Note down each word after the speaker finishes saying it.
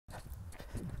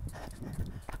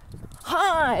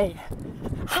Hi!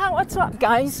 What's up,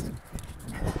 guys?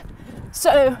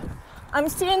 So, I'm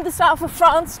still in the south of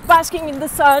France, basking in the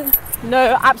sun.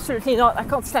 No, absolutely not. I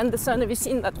can't stand the sun. Have you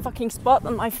seen that fucking spot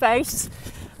on my face?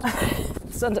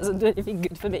 The sun doesn't do anything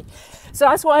good for me. So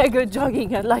that's why I go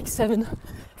jogging at like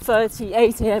 7:30,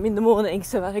 8 a.m. in the morning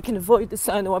so that I can avoid the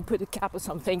sun, or I put a cap or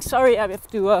something. Sorry, I have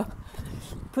to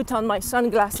put on my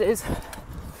sunglasses.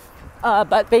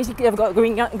 But basically I've got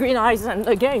green eyes, and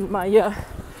again,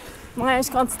 my eyes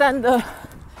can't stand the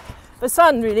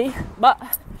sun really. But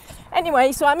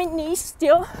anyway, so I'm in Nice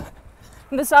still,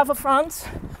 in the south of France,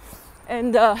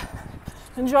 and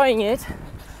enjoying it.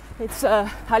 It's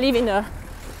I live in a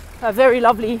very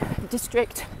lovely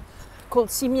district called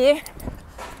Cimiez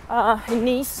in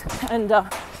Nice, and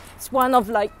it's one of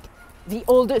like the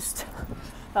oldest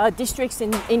districts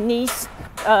in Nice.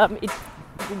 It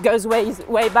goes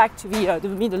way back to the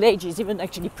Middle Ages, even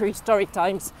actually prehistoric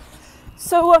times.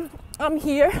 So I'm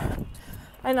here,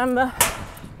 and I'm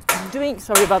doing,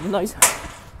 sorry about the noise,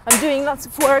 I'm doing lots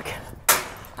of work.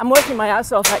 I'm working my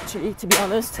ass off, actually, to be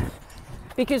honest,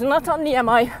 because not only am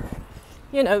I,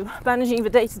 managing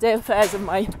the day-to-day affairs of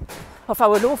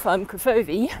our law firm,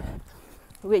 Crefovi,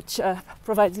 which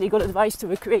provides legal advice to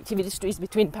the creative industries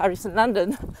between Paris and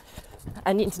London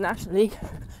and internationally,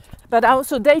 but I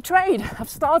also day trade. I've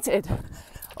started.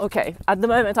 Okay, at the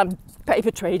moment I'm paper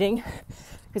trading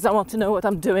because I want to know what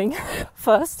I'm doing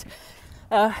first,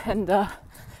 and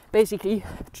basically,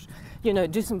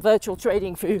 do some virtual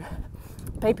trading through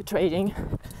paper trading,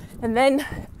 and then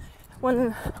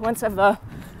once I've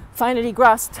finally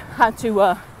grasped how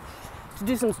to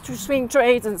do some swing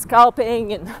trades and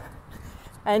scalping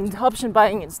and option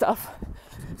buying and stuff,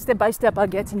 step by step I'll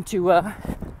get into a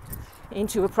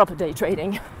proper day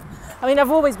trading. I mean,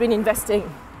 I've always been investing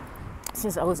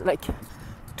since I was like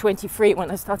 23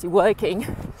 when I started working,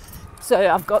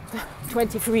 so I've got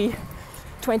 20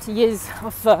 years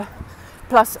of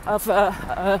plus of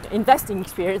investing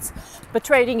experience, but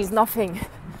trading is nothing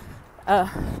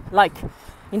like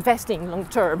investing long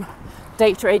term.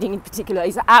 Day trading in particular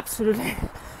is absolutely,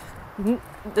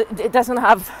 it doesn't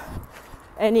have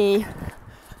any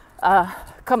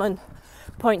common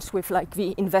points with like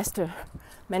the investor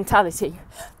mentality,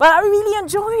 but I really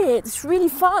enjoy it. It's really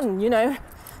fun,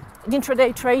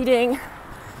 intraday trading,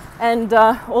 and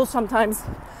or sometimes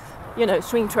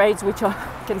swing trades which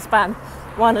can span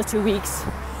 1 or 2 weeks.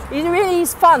 It really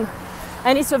is fun,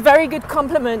 and it's a very good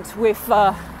complement with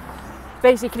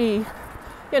basically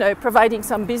providing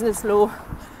some business law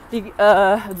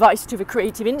advice to the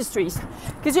creative industries,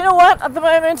 because you know what, at the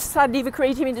moment sadly the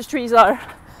creative industries are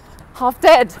half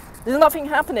dead. There's nothing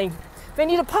happening. They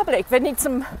need they need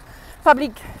some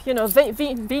public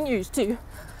venues to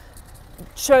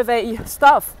show their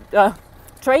stuff,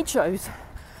 trade shows,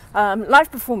 live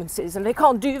performances, and they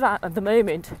can't do that at the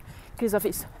moment because of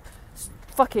this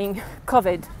fucking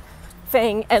COVID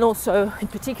thing, and also in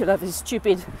particular these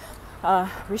stupid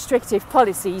restrictive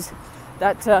policies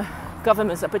that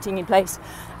governments are putting in place.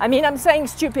 I mean, I'm saying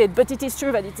stupid, but it is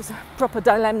true that it is a proper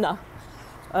dilemma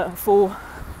for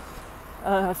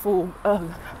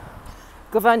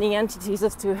governing entities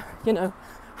as to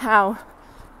how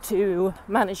to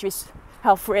manage this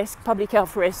health risk, public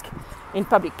health risk in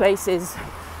public places.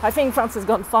 I think France has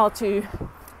gone far too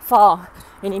far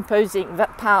in imposing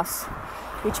that pass,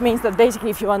 which means that basically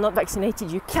if you are not vaccinated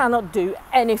you cannot do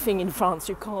anything in France.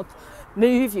 You can't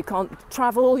move, you can't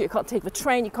travel, you can't take the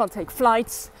train, you can't take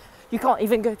flights, you can't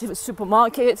even go to the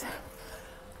supermarket,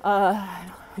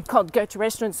 you can't go to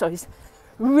restaurants. So it's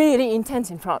really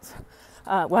intense in France,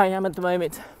 where I am at the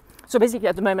moment. So basically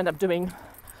at the moment I'm doing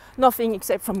nothing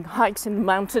except from hikes in the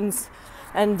mountains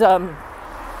and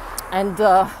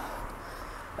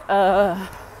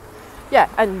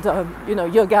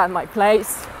yoga at my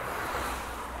place,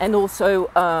 and also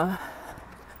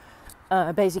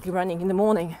basically running in the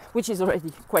morning, which is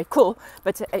already quite cool,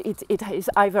 but it is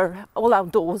either all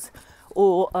outdoors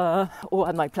or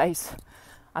at my place,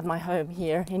 at my home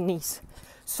here in Nice.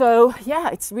 So yeah,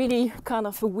 it's really kind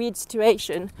of a weird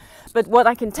situation, but what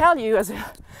I can tell you as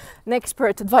an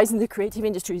expert advising the creative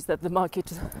industry is that the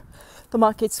markets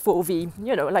for the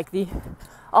like the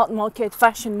art market,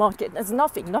 fashion market, there's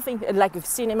nothing like with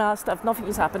cinema stuff, nothing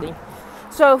is happening.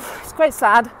 So it's quite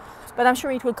sad, but I'm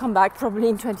sure it will come back probably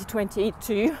in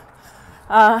 2022.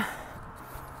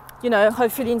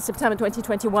 Hopefully in September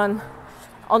 2021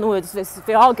 onwards,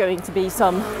 there are going to be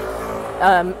some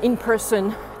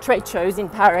in-person trade shows in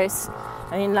Paris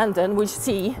and in London. We'll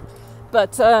see.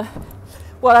 But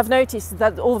what I've noticed is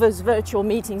that all those virtual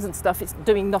meetings and stuff is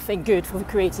doing nothing good for the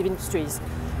creative industries.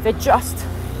 They're just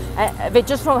They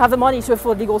just don't have the money to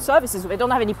afford legal services. They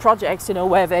don't have any projects, you know,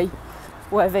 where they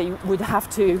would have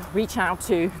to reach out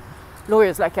to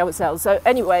lawyers like ourselves. So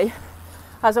anyway,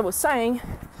 as I was saying,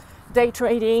 day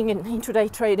trading and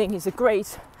intraday trading is a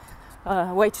great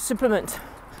way to supplement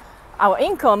our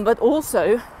income, but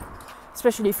also,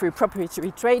 especially through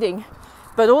proprietary trading,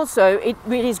 but also it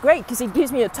really is great because it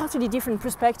gives me a totally different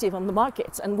perspective on the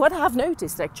markets. And what I've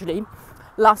noticed actually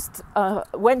last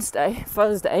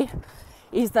Thursday,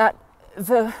 is that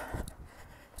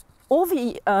all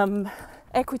the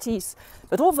equities,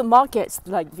 but all the markets,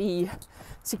 like the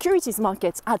securities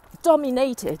markets, are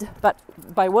dominated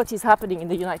by what is happening in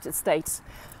the United States.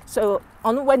 So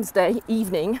on Wednesday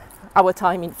evening, our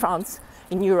time in France,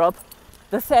 in Europe,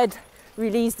 the Fed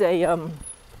released a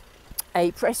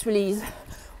press release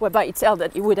whereby it said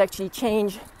that it would actually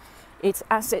change its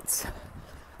assets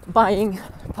buying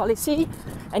policy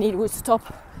and it would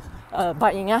stop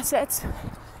buying assets.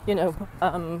 You know, I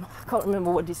can't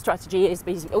remember what this strategy is,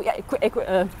 basically. Oh yeah,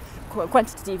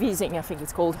 quantitative easing, I think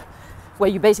it's called, where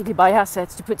you basically buy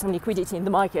assets to put some liquidity in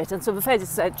the market. And so the Fed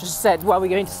just said, well, we're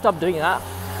going to stop doing that.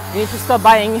 We need to stop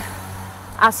buying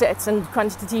assets and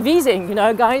quantitative easing, you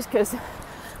know, guys, because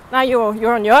now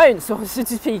you're on your own, so to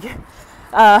speak.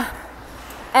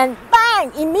 And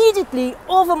bang, immediately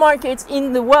all the markets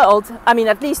in the world, I mean,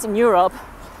 at least in Europe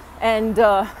and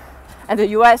the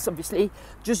US, obviously,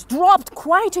 just dropped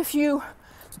quite a few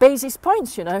basis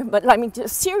points, you know, but I mean,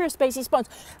 serious basis points.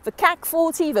 The CAC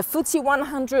 40, the FTSE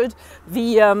 100,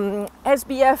 the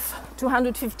SBF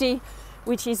 250,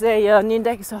 which is an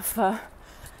index of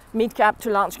mid cap to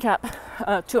large cap,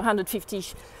 250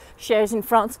 shares in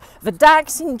France, the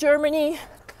DAX in Germany,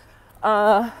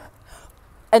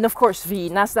 and of course the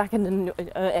Nasdaq and the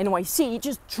NYC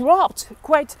just dropped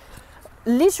quite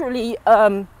literally,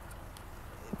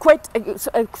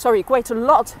 quite a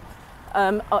lot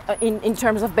in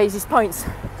terms of basis points.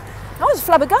 I was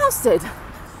flabbergasted.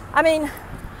 I mean,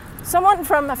 someone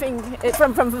from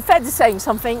the Fed is saying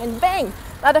something, and bang,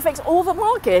 that affects all the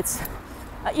markets,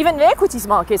 even the equities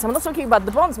markets. I'm not talking about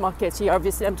the bonds markets here,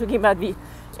 obviously. I'm talking about the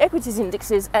equities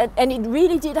indexes, and it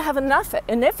really did have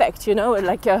an effect, you know,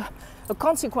 like a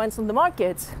consequence on the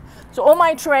markets. So all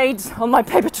my trades on my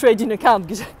paper trading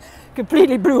account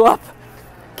completely blew up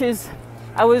because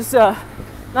I was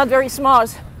not very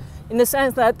smart, in the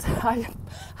sense that I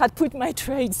had put my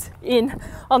trades in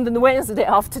on the Wednesday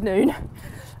afternoon,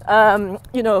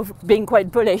 you know, being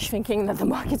quite bullish, thinking that the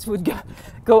markets would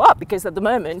go up, because at the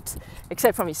moment,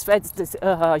 except from his Fed's,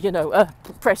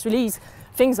 press release,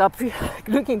 things are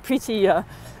looking pretty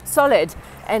solid,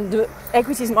 and the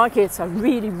equities markets are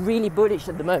really, really bullish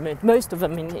at the moment, most of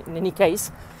them in any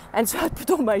case. And so I put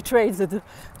all my trades at a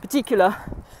particular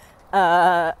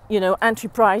entry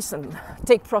price and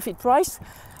take profit price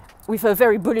with a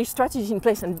very bullish strategy in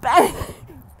place, and bang,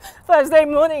 Thursday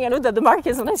morning I looked at the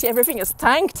markets and I see everything has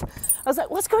tanked. I was like,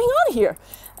 what's going on here?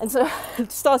 And so I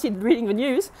started reading the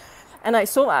news and I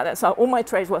saw that. So all my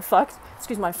trades were fucked,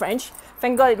 excuse my French.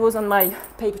 Thank God it was on my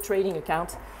paper trading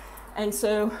account, and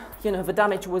so, you know, the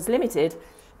damage was limited.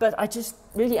 But I just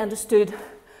really understood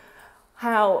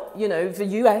how, you know, the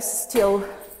US is still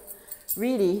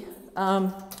really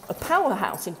a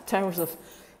powerhouse in terms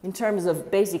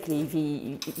of basically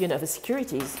the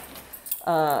securities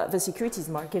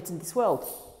market in this world.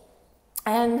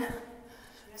 And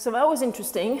so that was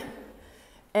interesting.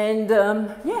 And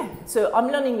so I'm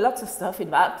learning lots of stuff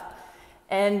in that,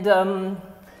 and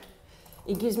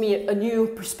it gives me a new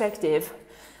perspective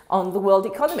on the world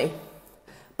economy.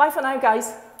 Bye for now,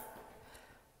 guys.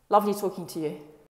 Lovely talking to you.